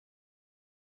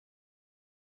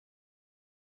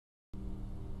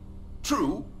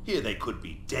True, here they could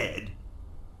be dead.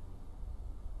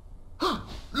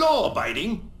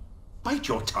 Law-abiding! Bite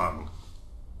your tongue.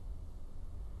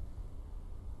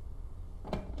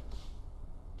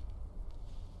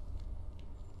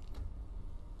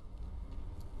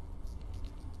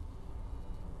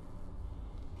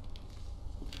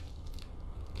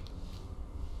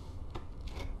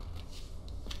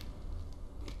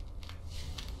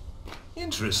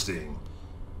 Interesting.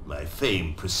 My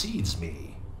fame precedes me.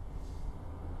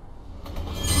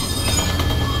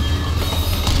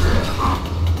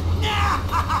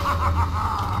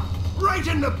 Right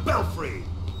in the belfry!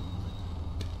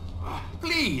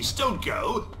 Please, don't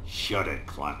go. Shut it,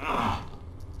 Clem.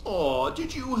 Oh,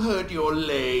 did you hurt your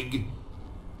leg?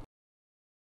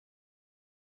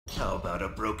 How about a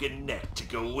broken neck to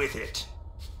go with it?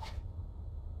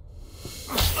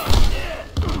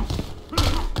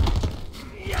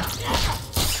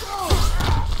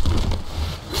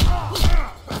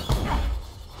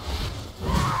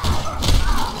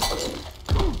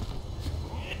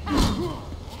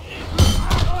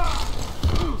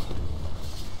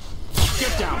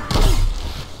 Get down!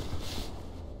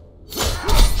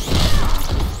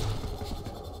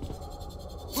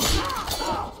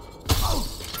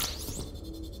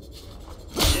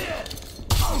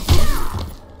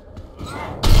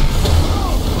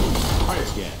 Try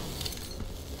again.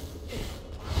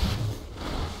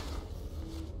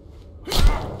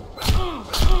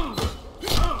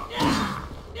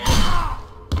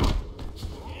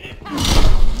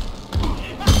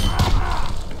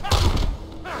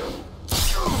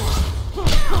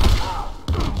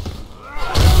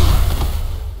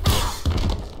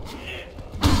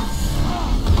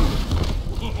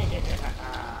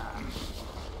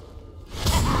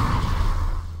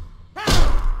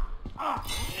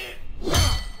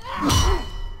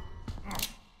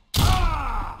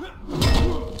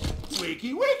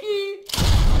 Wakey, wakey!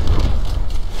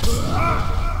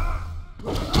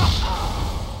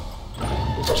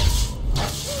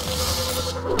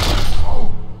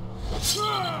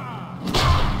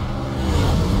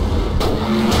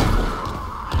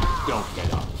 Don't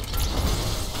get up.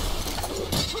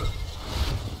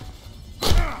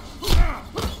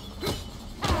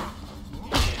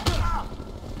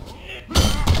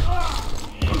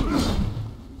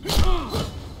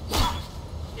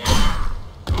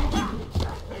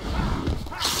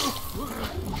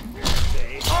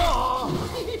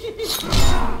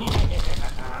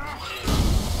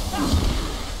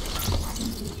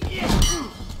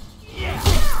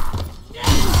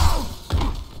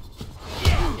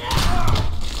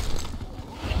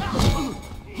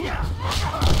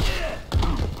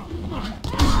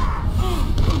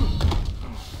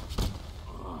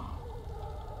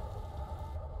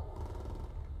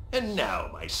 And now,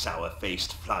 my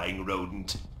sour-faced flying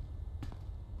rodent.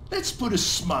 Let's put a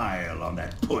smile on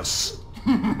that puss.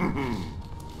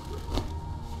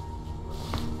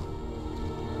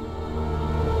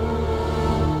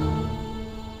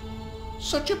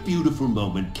 Such a beautiful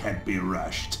moment can't be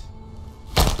rushed.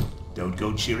 Don't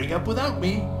go cheering up without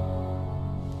me.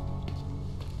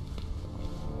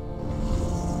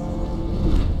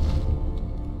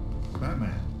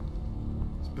 Batman,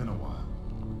 it's been a while.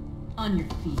 On your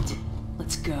feet.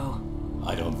 Let's go.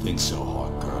 I don't think so,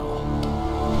 Hawk Girl.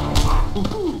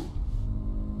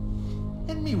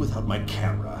 And me without my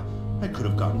camera, I could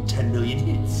have gotten 10 million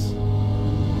hits.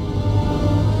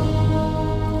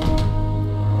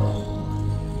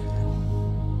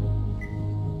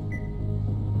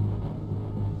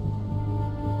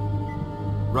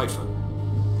 Right foot.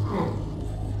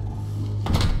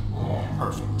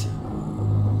 Perfect.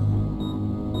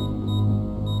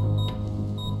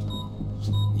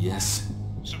 Yes?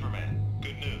 Superman,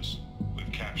 good news.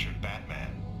 We've captured Batman.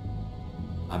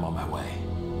 I'm on my way.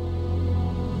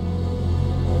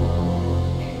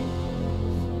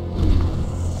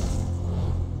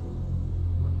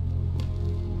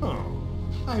 Oh,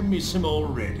 I miss him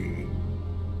already.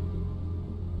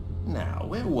 Now,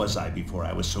 where was I before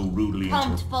I was so rudely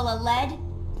Pumped full of lead?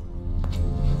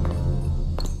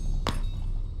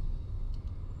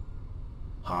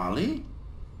 Harley?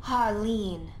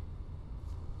 Harleen.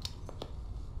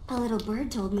 A little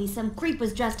bird told me some creep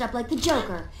was dressed up like the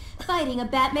Joker, fighting a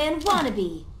Batman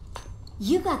wannabe.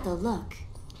 You got the look,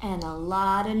 and a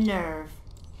lot of nerve.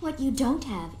 What you don't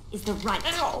have is the right.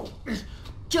 Ow!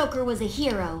 Joker was a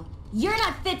hero. You're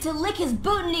not fit to lick his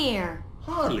boutonniere.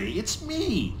 Harley, it's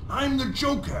me. I'm the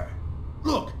Joker.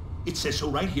 Look, it says so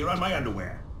right here on my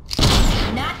underwear.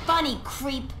 Not funny,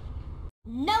 creep.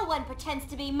 No one pretends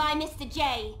to be my Mr.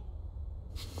 J.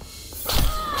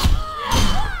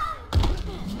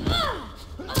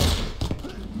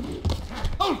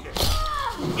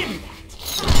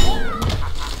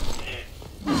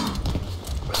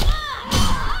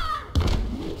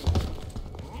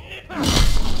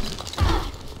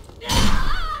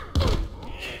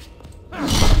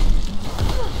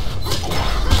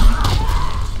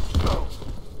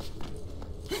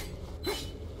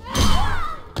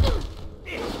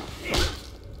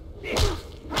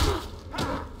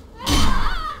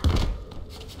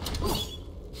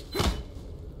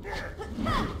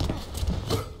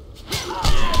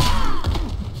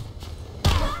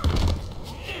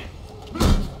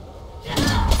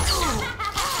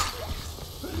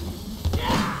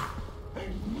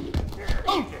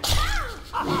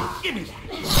 Give me that!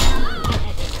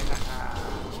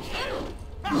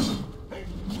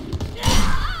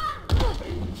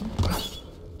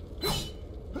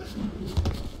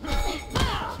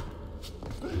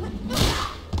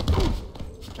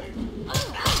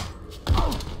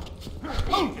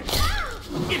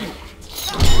 Give me that!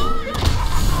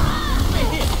 We're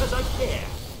here because I care.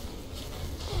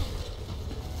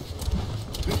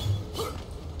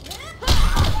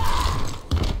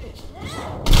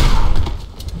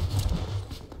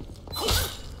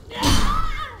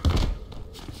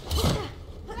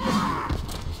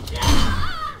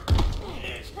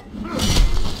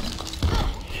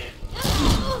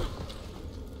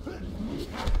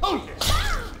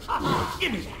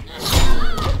 Give me that!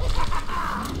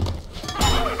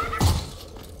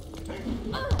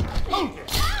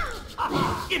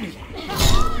 Give me that!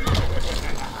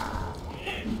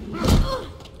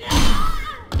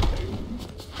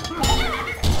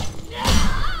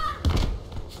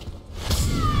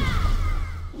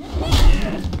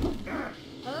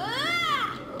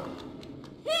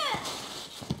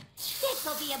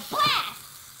 This'll be a blast!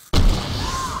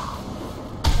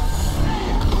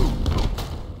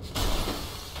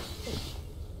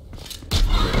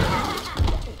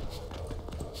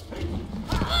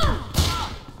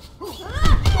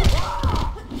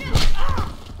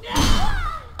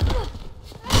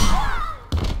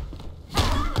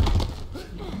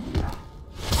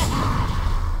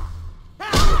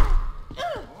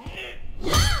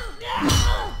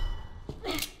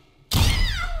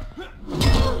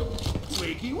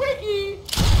 Wakey, wakey!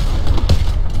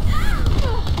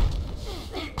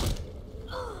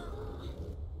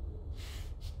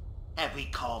 Have we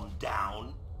calmed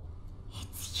down?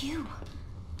 It's you.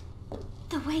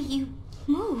 The way you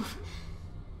move.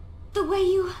 The way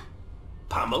you...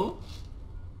 Pummel?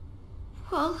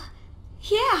 Well,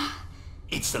 yeah.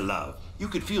 It's the love. You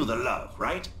could feel the love,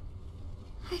 right?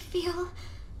 I feel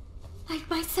like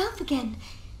myself again.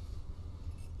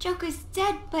 Joker's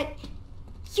dead, but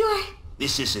you're...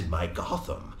 This isn't my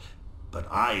Gotham, but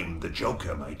I'm the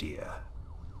Joker, my dear.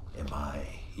 Am I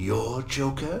your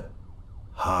Joker,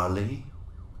 Harley?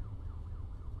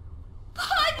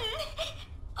 Pardon!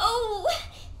 Oh!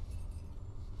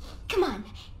 Come on,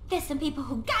 there's some people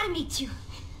who gotta meet you.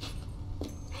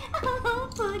 Oh,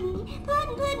 Puddin',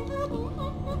 Puddin', Puddin',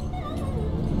 Puddin'.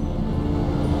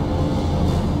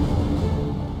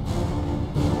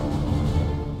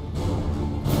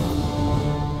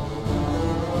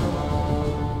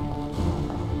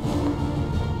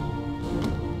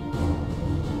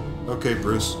 Okay,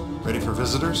 Bruce. Ready for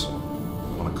visitors?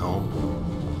 Want a comb?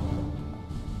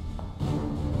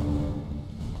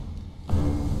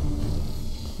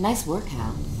 Nice work,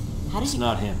 Hal. How did It's you...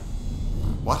 not him.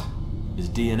 What? His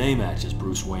DNA matches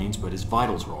Bruce Wayne's, but his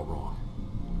vitals are all wrong.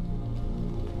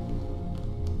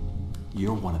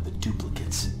 You're one of the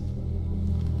duplicates.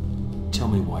 Tell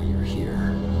me why you're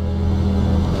here.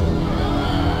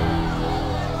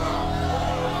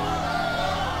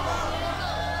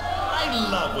 I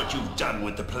love what you've done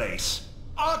with the place.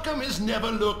 Arkham has never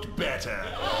looked better.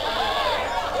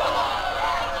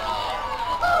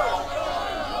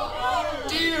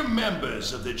 Dear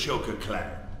members of the Joker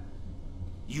clan,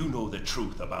 you know the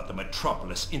truth about the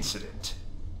Metropolis incident.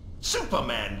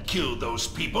 Superman killed those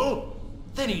people,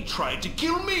 then he tried to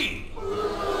kill me.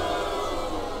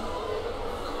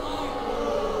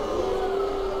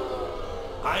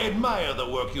 I admire the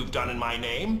work you've done in my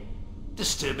name.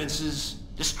 Disturbances,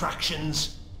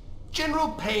 distractions, general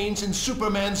pains in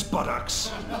Superman's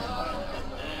buttocks.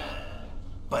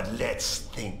 But let's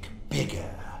think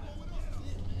bigger.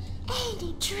 Ain't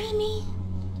it dreamy?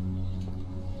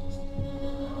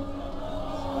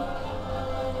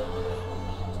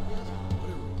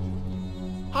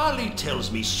 Harley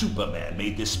tells me Superman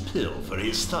made this pill for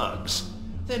his thugs.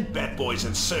 Then Bat Boy's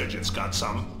insurgents got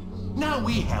some. Now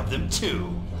we have them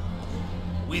too.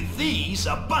 With these,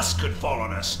 a bus could fall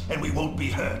on us and we won't be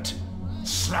hurt.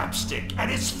 Slapstick at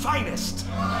its finest.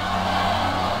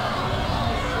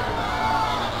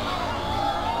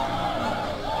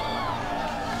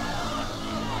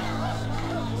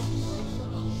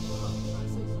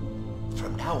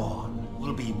 From now on,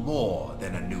 we'll be more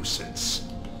than a nuisance.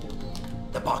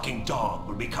 The barking dog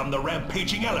will become the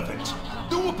rampaging elephant.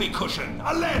 The whoopee cushion,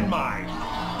 a landmine.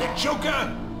 The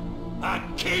Joker, a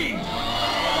king.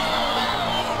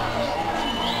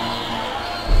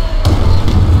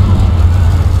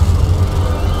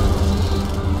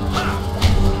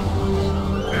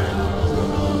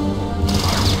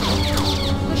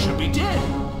 I should be dead.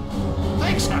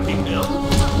 Thanks, Happy Bill.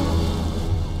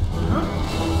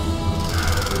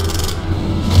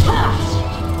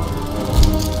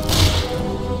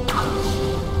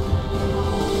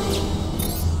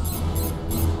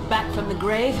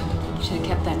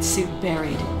 want that suit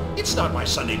buried. It's not my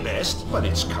Sunday best, but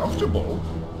it's comfortable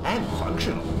and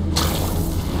functional.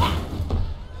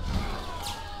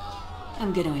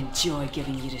 I'm gonna enjoy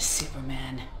giving you to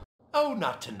Superman. Oh,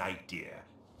 not tonight, dear.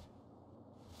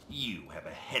 You have a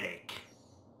headache.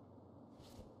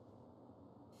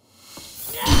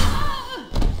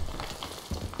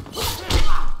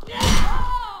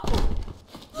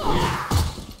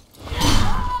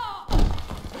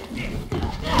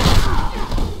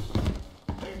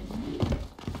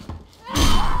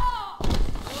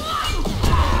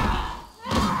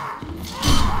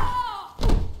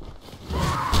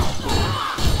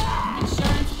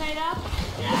 Insurance paid up?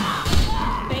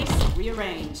 Base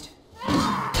rearranged.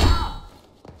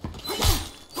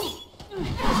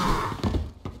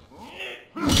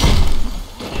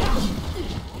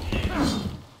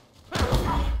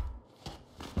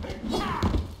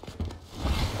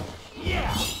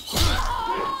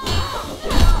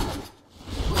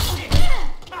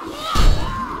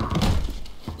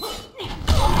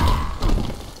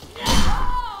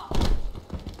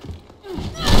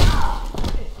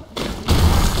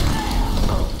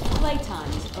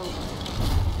 Playtime is over.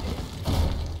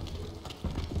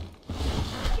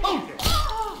 Hold it!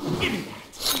 Give me that!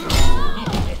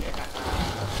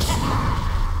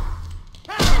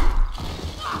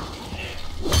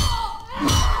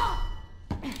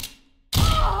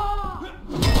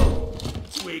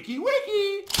 Wakey, wakey!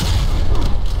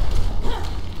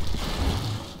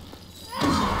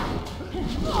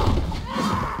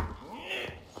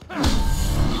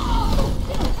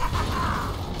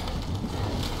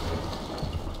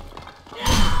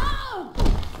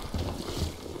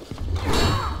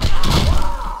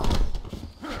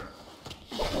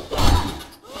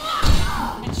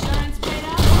 Insurance paid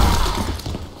up?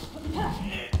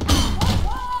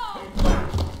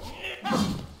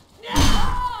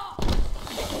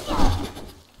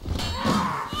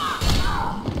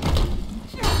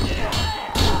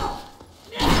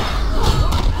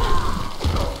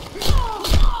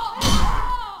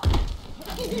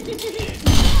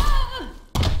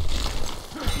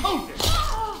 Hold it!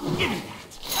 Give me that!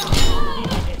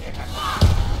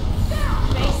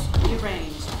 Base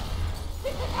rearranged.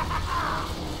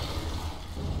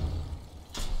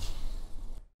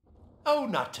 Oh,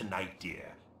 not tonight,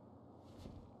 dear.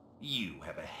 You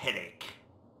have a headache.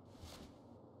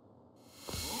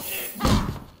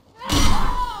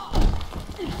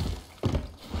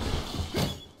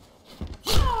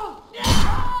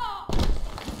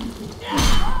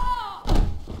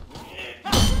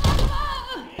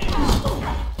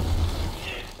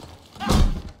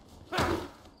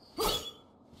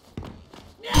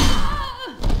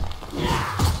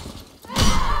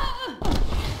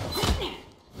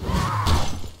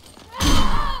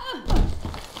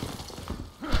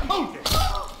 Hold it!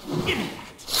 Give me that!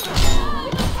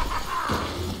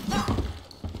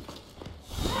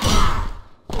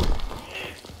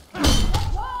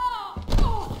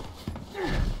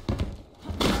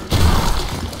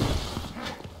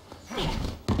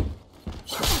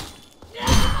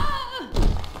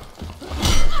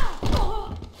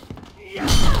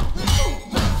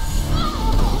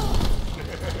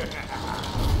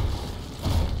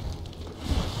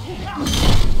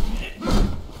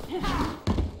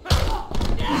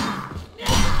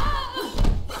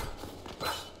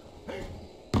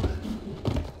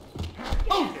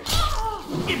 Hold it!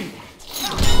 Give me that!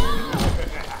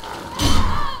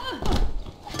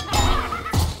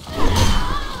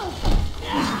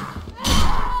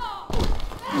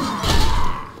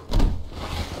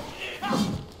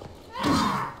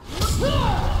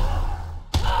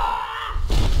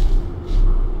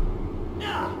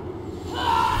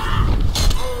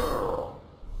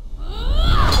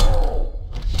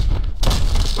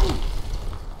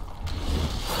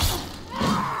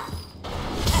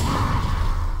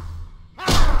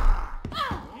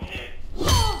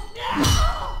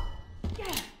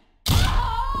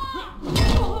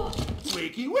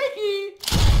 Wakey, wakey!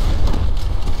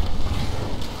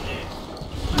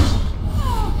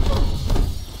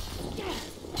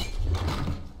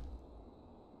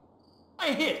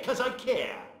 I hit 'cause I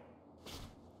care.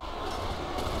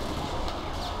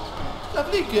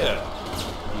 Lovely girl.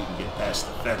 You can get past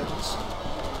the feathers.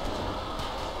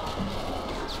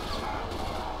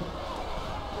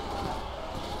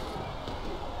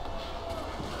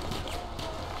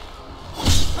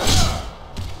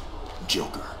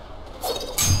 Joker.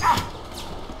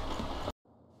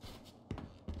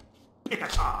 Pick a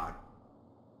card.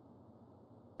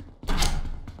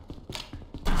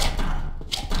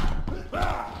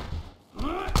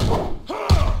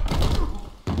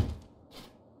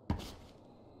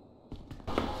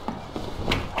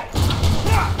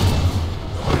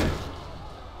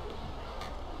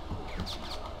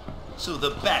 the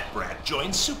Bat Brat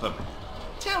joined Superman.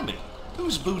 Tell me,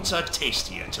 whose boots are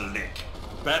tastier to lick?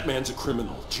 Batman's a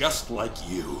criminal, just like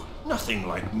you. Nothing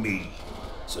like me.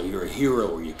 So you're a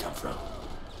hero where you come from?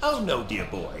 Oh no, dear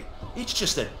boy. It's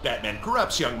just that Batman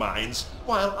corrupts young minds,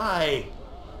 while I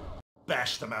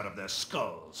bash them out of their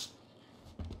skulls.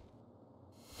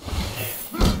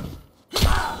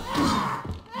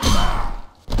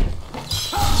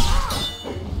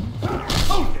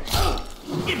 Hold it!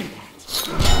 Give me that!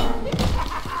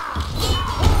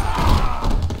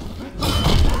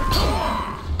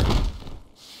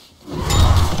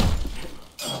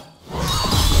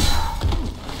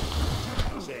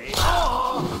 Say,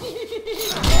 oh!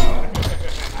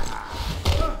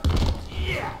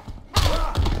 Yeah!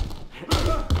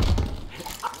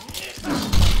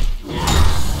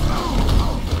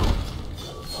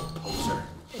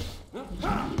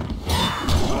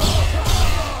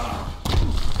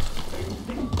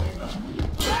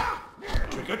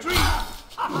 Trick or treat!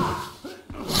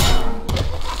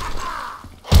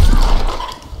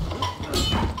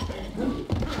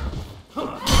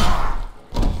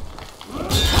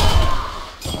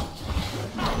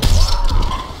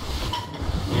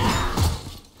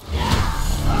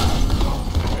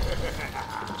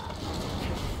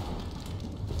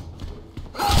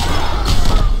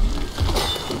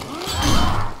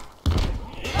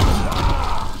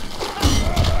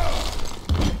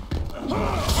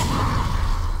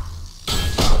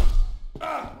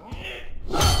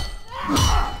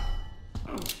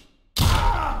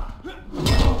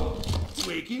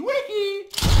 Wakey, wakey!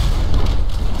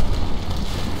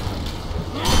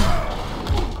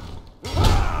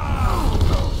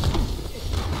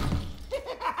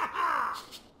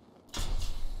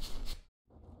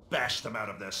 Bash them out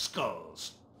of their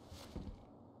skulls.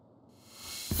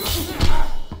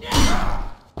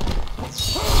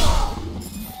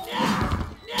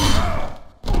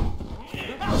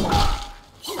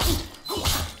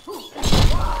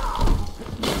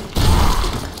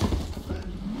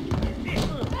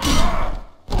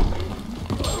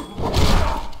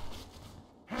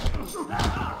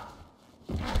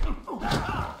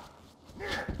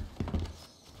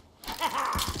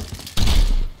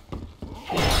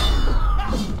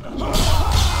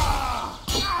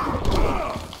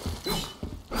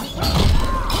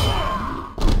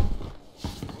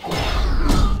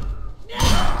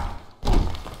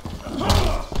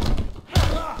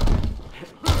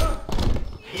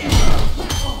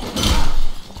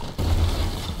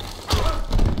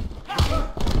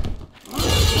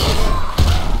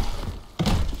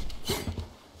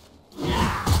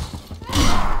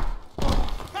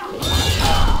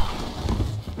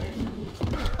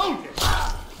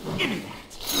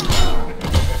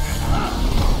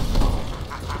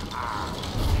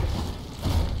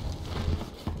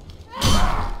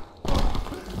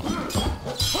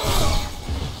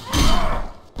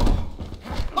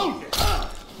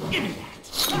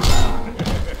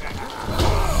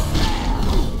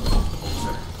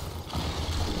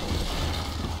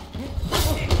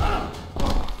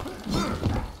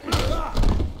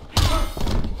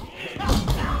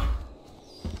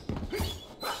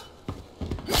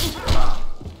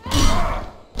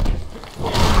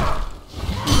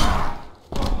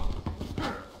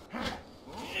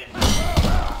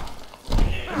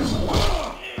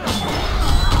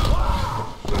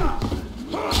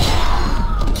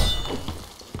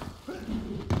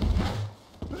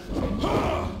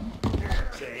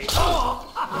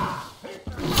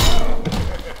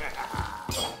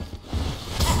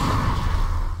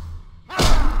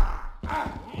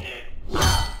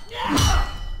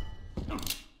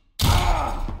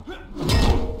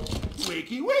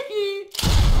 Wakey, wakey!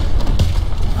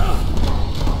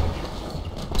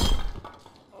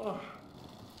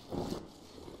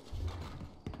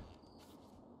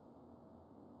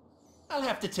 I'll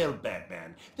have to tell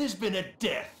Batman, there's been a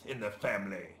death in the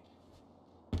family.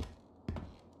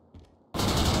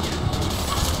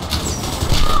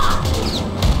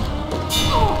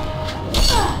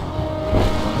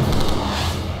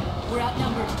 We're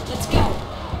outnumbered. Let's go.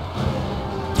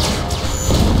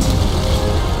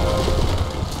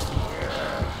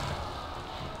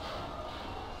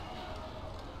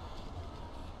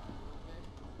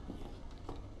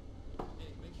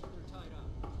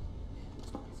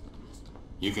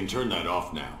 You can turn that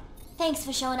off now. Thanks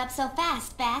for showing up so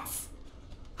fast, Bats.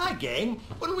 Hi, gang.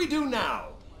 What'll we do now?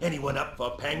 Anyone up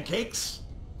for pancakes?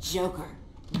 Joker.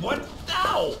 What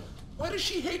now? Why does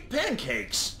she hate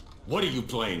pancakes? What are you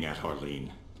playing at,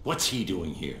 Harleen? What's he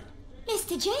doing here?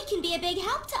 Mr. J can be a big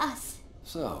help to us.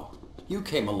 So, you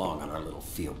came along on our little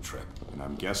field trip. And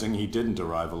I'm guessing he didn't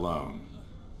arrive alone.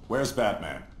 Where's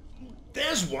Batman?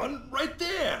 There's one right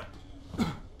there.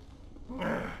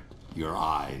 Your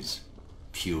eyes,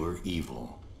 pure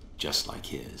evil, just like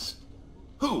his.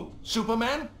 Who?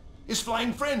 Superman? His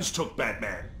flying friends took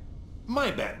Batman.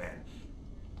 My Batman.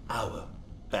 Our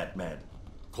Batman.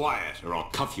 Quiet, or I'll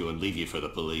cuff you and leave you for the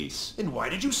police. Then why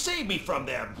did you save me from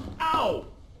them? Ow!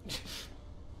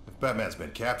 If Batman's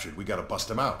been captured, we gotta bust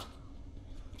him out.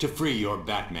 To free your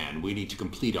Batman, we need to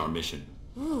complete our mission.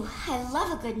 Ooh, I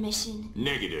love a good mission.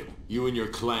 Negative. You and your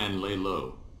clan lay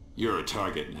low. You're a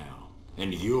target now,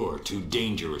 and you're too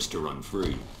dangerous to run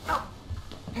free.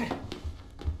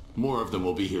 More of them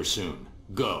will be here soon.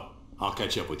 Go. I'll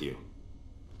catch up with you.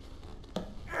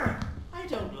 I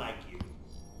don't like you.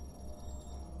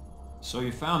 So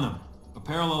you found them. A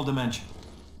parallel dimension.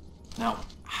 Now,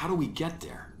 how do we get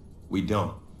there? We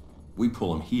don't. We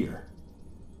pull him here.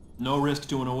 No risk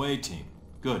to an away team.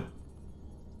 Good.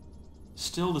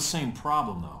 Still the same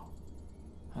problem, though.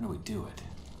 How do we do it?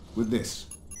 With this.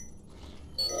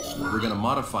 We're gonna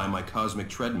modify my cosmic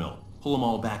treadmill. Pull them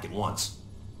all back at once.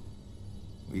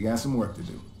 We got some work to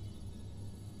do.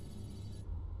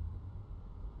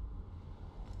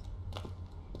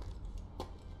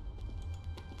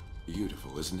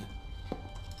 Beautiful, isn't it?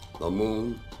 The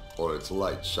moon, or its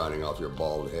light shining off your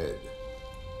bald head.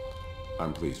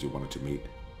 I'm pleased you wanted to meet.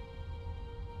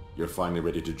 You're finally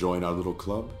ready to join our little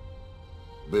club?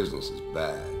 Business is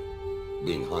bad.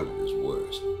 Being hunted is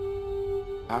worse.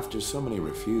 After so many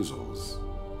refusals,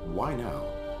 why now?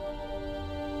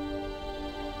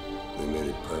 They made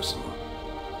it personal.